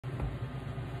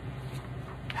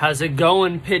How's it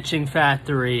going, Pitching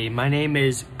Factory? My name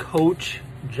is Coach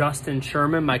Justin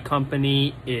Sherman. My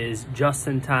company is Just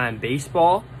in Time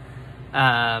Baseball.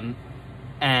 And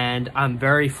I'm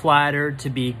very flattered to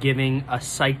be giving a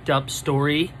psyched up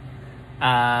story.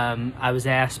 I was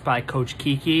asked by Coach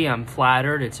Kiki. I'm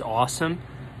flattered. It's awesome.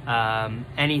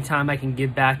 Anytime I can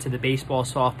give back to the baseball,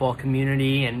 softball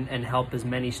community and help as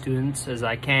many students as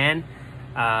I can,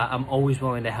 I'm always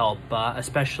willing to help,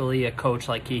 especially a coach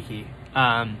like Kiki.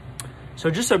 So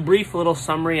just a brief little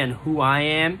summary on who I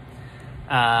am.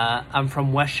 I'm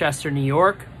from Westchester, New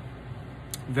York,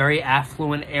 very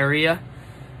affluent area.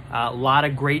 A lot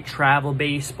of great travel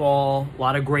baseball, a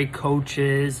lot of great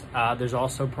coaches. There's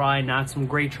also probably not some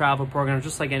great travel programs,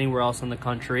 just like anywhere else in the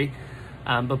country.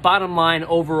 But bottom line,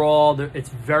 overall, it's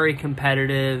very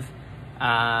competitive.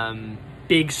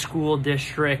 Big school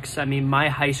districts. I mean, my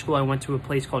high school, I went to a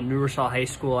place called New Rochelle High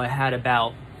School. I had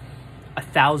about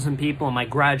 1,000 people in my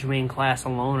graduating class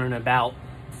alone and about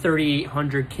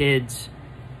 3,800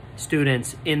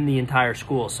 students in the entire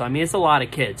school. So, I mean, it's a lot of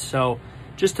kids. So,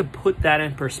 just to put that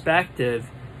in perspective,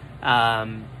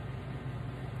 it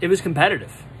was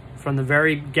competitive. From the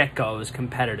very get-go, it was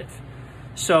competitive.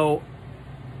 So,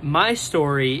 my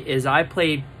story is I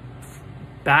played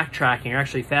backtracking, or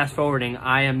actually fast-forwarding.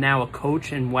 I am now a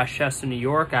coach in Westchester, New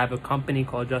York. I have a company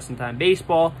called Just in Time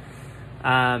Baseball.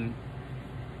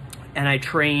 And I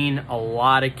train a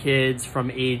lot of kids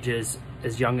from ages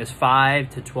as young as 5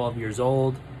 to 12 years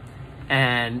old.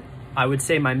 And I would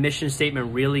say my mission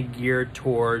statement really geared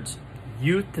towards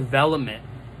youth development.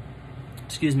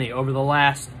 Over the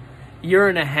last year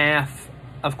and a half,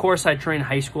 of course I train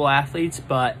high school athletes,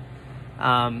 but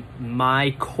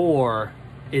my core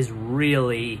is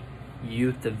really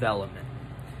youth development.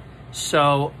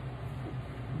 So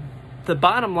the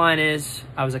bottom line is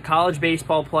I was a college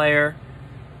baseball player.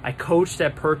 I coached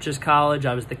at Purchase College.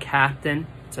 I was the captain.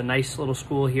 It's a nice little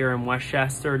school here in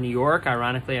Westchester, New York.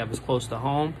 Ironically, I was close to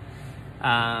home.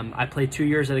 I played 2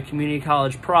 years at a community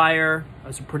college prior. I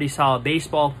was a pretty solid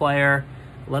baseball player.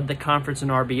 Led the conference in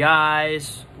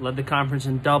RBIs. Led the conference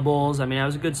in doubles. I mean, I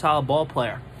was a good, solid ball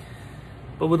player.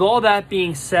 But with all that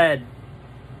being said,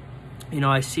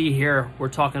 I see here we're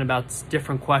talking about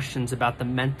different questions about the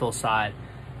mental side.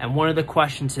 And one of the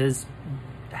questions is,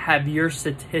 have your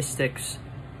statistics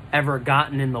ever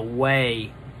gotten in the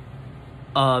way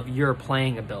of your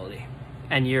playing ability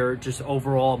and your just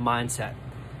overall mindset?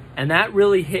 And that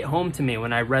really hit home to me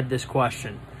when I read this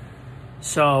question.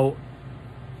 So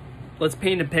let's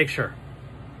paint a picture.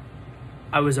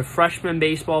 I was a freshman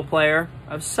baseball player.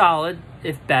 I was solid,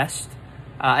 if best.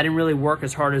 I didn't really work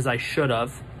as hard as I should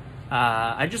have.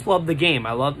 I just loved the game.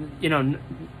 I loved,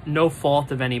 no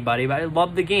fault of anybody, but I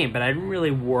loved the game, but I didn't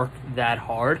really work that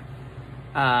hard.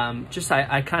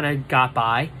 I kind of got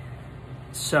by.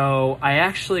 So I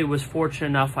actually was fortunate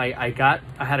enough. I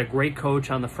had a great coach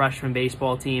on the freshman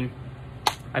baseball team.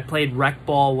 I played rec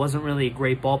ball, wasn't really a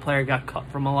great ball player, got cut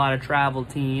from a lot of travel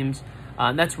teams.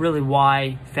 And that's really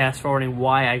why, fast forwarding,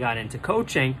 why I got into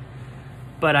coaching.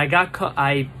 But I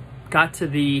got to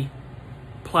the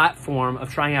platform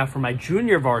of trying out for my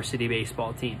junior varsity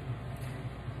baseball team.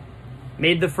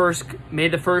 Made the first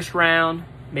round,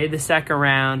 made the second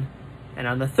round. And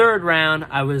on the third round,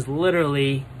 I was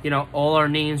literally, all our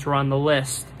names were on the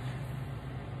list.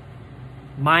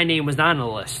 My name was not on the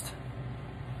list.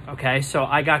 Okay, so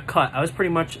I got cut. I was pretty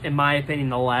much, in my opinion,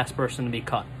 the last person to be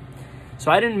cut.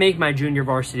 So I didn't make my junior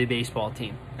varsity baseball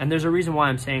team. And there's a reason why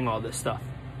I'm saying all this stuff.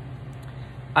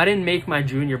 I didn't make my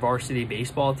junior varsity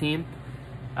baseball team.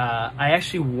 I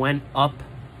actually went up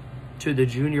to the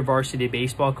junior varsity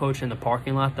baseball coach in the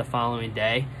parking lot the following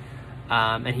day.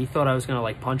 And he thought I was going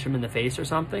to punch him in the face or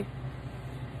something.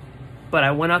 But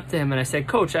I went up to him and I said,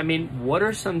 Coach, what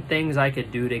are some things I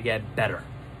could do to get better?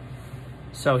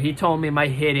 So he told me my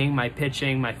hitting, my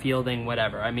pitching, my fielding,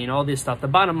 whatever. All this stuff. The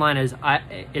bottom line is,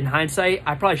 in hindsight,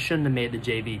 I probably shouldn't have made the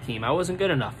JV team. I wasn't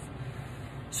good enough.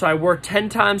 So I worked 10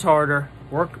 times harder,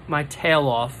 worked my tail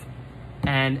off,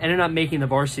 and ended up making the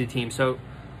varsity team. So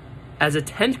as a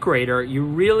 10th grader, you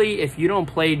really, if you don't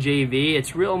play JV,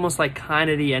 it's almost like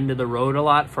kind of the end of the road a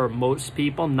lot for most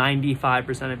people,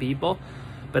 95% of people.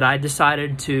 But I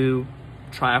decided to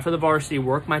try out for the varsity,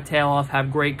 work my tail off,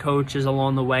 have great coaches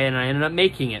along the way, and I ended up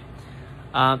making it.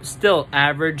 Still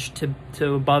average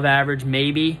to above average,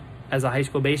 maybe, as a high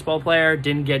school baseball player.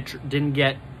 Didn't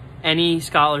get any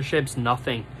scholarships,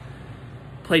 nothing.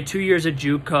 Played 2 years at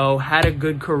JUCO, had a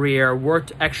good career,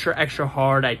 worked extra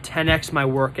hard. I 10x my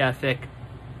work ethic.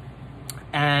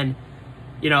 And,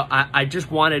 I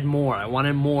just wanted more. I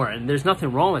wanted more. And there's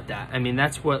nothing wrong with that.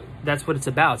 That's what it's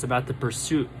about. It's about the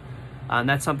pursuit. And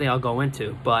that's something I'll go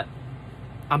into. But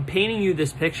I'm painting you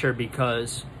this picture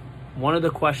because one of the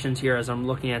questions here as I'm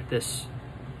looking at this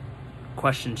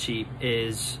question sheet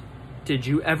is, did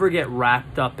you ever get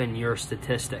wrapped up in your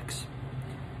statistics?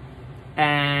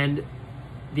 And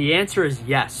the answer is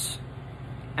yes.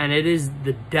 And it is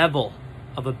the devil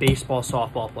of a baseball,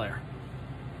 softball player.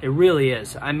 It really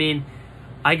is. I mean,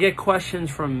 I get questions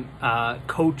from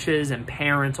coaches and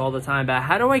parents all the time about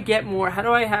how do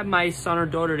I have my son or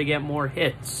daughter to get more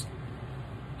hits?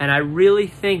 And I really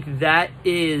think that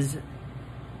is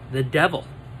the devil.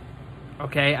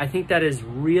 Okay? I think that is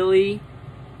really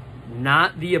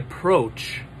not the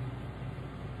approach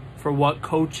for what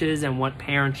coaches and what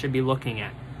parents should be looking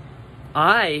at.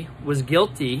 I was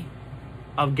guilty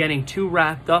of getting too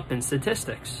wrapped up in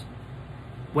statistics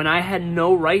when I had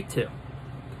no right to.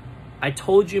 I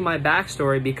told you my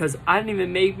backstory because I didn't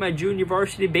even make my junior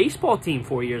varsity baseball team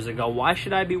 4 years ago. Why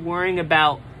should I be worrying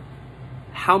about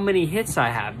how many hits I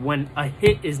have when a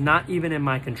hit is not even in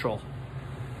my control?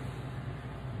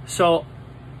 So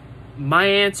my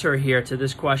answer here to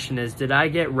this question is, did I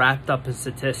get wrapped up in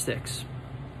statistics?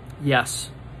 Yes.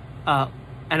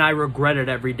 And I regret it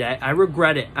every day. I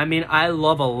regret it. I mean, I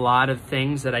love a lot of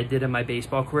things that I did in my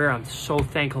baseball career. I'm so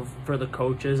thankful for the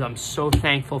coaches. I'm so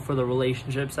thankful for the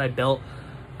relationships I built.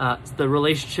 The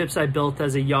relationships I built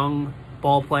as a young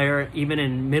ball player, even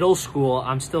in middle school,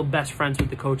 I'm still best friends with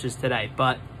the coaches today.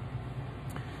 But,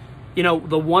 you know,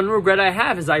 the one regret I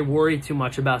have is I worry too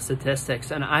much about statistics.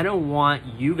 And I don't want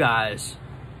you guys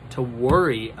to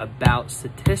worry about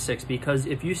statistics, because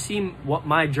if you see what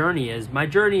my journey is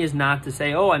not to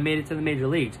say, oh, I made it to the major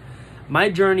leagues. My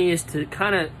journey is to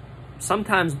kind of,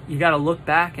 sometimes you got to look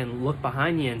back and look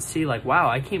behind you and see like, wow,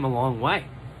 I came a long way.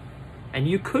 And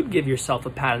you could give yourself a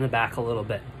pat on the back a little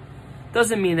bit.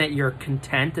 Doesn't mean that you're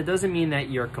content. It doesn't mean that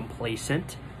you're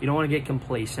complacent. You don't want to get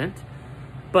complacent.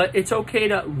 But it's okay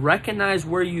to recognize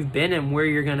where you've been and where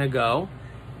you're going to go.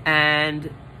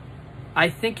 And I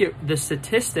think the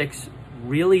statistics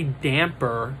really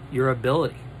damper your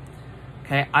ability.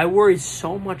 Okay, I worried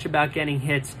so much about getting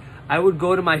hits. I would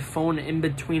go to my phone in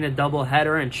between a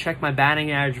doubleheader and check my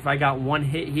batting average. If I got one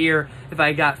hit here, if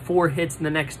I got 4 hits in the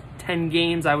next 10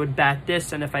 games, I would bat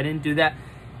this. And if I didn't do that,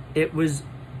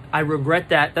 I regret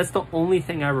that. That's the only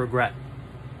thing I regret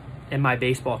in my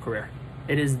baseball career.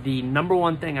 It is the number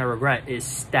one thing I regret is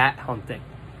stat hunting.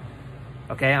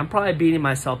 Okay, I'm probably beating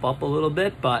myself up a little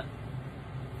bit, but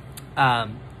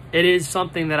it is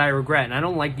something that I regret. And I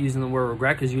don't like using the word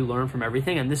regret because you learn from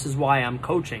everything. And this is why I'm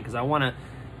coaching, because I want to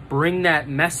bring that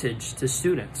message to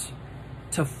students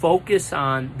to focus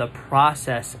on the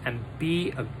process and be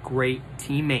a great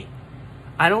teammate.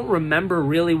 I don't remember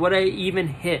really what I even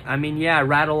hit. I mean, yeah, I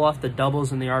rattle off the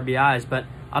doubles and the RBIs, but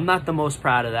I'm not the most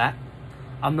proud of that.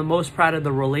 I'm the most proud of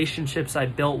the relationships I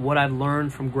built, what I've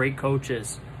learned from great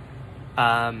coaches.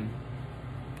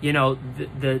 You know,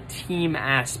 the team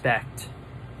aspect,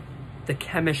 the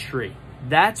chemistry.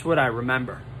 That's what I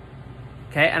remember.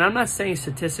 Okay? And I'm not saying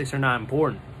statistics are not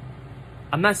important.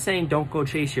 I'm not saying don't go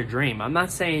chase your dream. I'm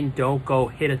not saying don't go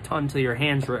hit a ton till your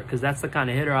hands rip, because that's the kind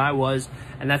of hitter I was,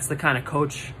 and that's the kind of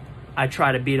coach I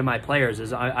try to be to my players.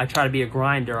 Is I try to be a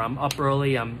grinder. I'm up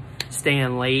early. I'm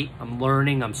staying late. I'm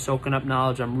learning. I'm soaking up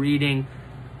knowledge. I'm reading.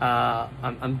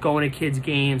 I'm going to kids'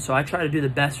 games. So I try to do the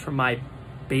best for my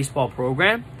baseball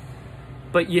program.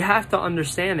 But you have to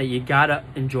understand that you got to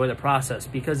enjoy the process,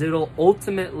 because it'll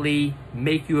ultimately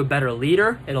make you a better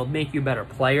leader. It'll make you a better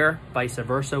player, vice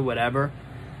versa, whatever,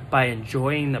 by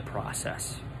enjoying the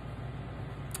process.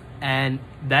 And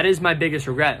that is my biggest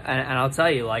regret. And I'll tell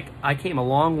you, like, I came a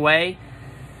long way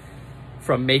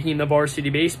from making the varsity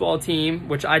baseball team,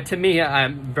 which to me,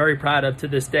 I'm very proud of to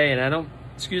this day. And I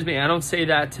don't say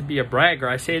that to be a bragger.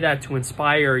 I say that to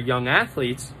inspire young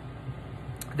athletes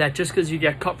that just because you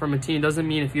get cut from a team doesn't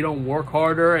mean if you don't work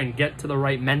harder and get to the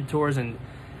right mentors and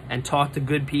talk to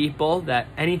good people, that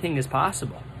anything is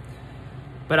possible.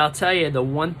 But I'll tell you, the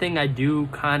one thing I do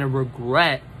kind of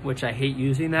regret, which I hate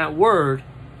using that word,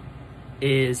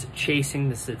 is chasing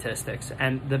the statistics.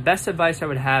 And the best advice I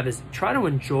would have is try to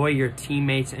enjoy your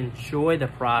teammates, enjoy the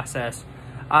process.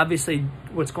 Obviously,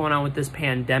 what's going on with this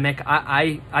pandemic,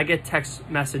 I get text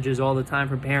messages all the time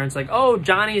from parents like, oh,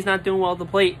 Johnny's not doing well at the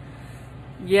plate.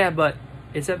 Yeah, but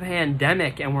it's a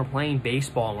pandemic and we're playing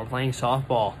baseball and we're playing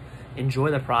softball. Enjoy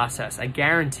the process. I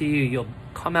guarantee you'll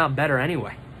come out better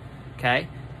anyway, okay?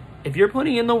 If you're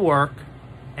putting in the work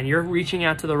and you're reaching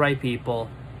out to the right people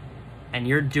and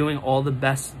you're doing all the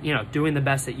best, doing the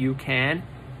best that you can,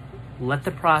 let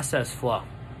the process flow,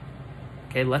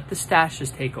 okay? Let the stats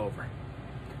just take over.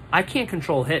 I can't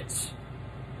control hits.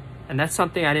 And that's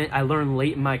something I learned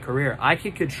late in my career. I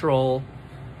could control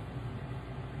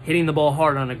hitting the ball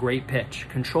hard on a great pitch.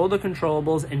 Control the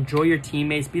controllables, enjoy your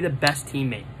teammates, be the best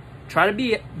teammate. Try to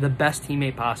be the best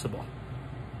teammate possible.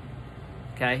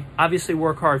 Okay? Obviously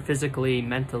work hard physically,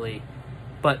 mentally,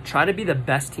 but try to be the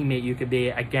best teammate you could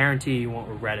be. I guarantee you won't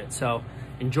regret it. So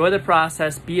enjoy the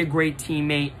process, be a great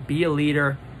teammate, be a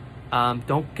leader.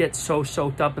 Don't get so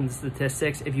soaked up in the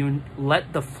statistics. If you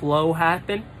let the flow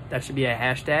happen, that should be a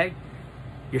hashtag,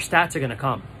 your stats are going to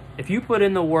come. If you put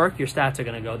in the work, your stats are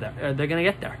going to go there. They're going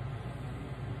to get there.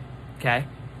 Okay?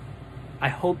 I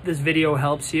hope this video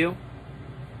helps you.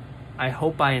 I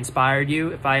hope I inspired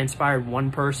you. If I inspired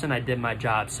one person, I did my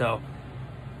job. So,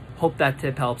 hope that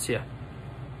tip helps you.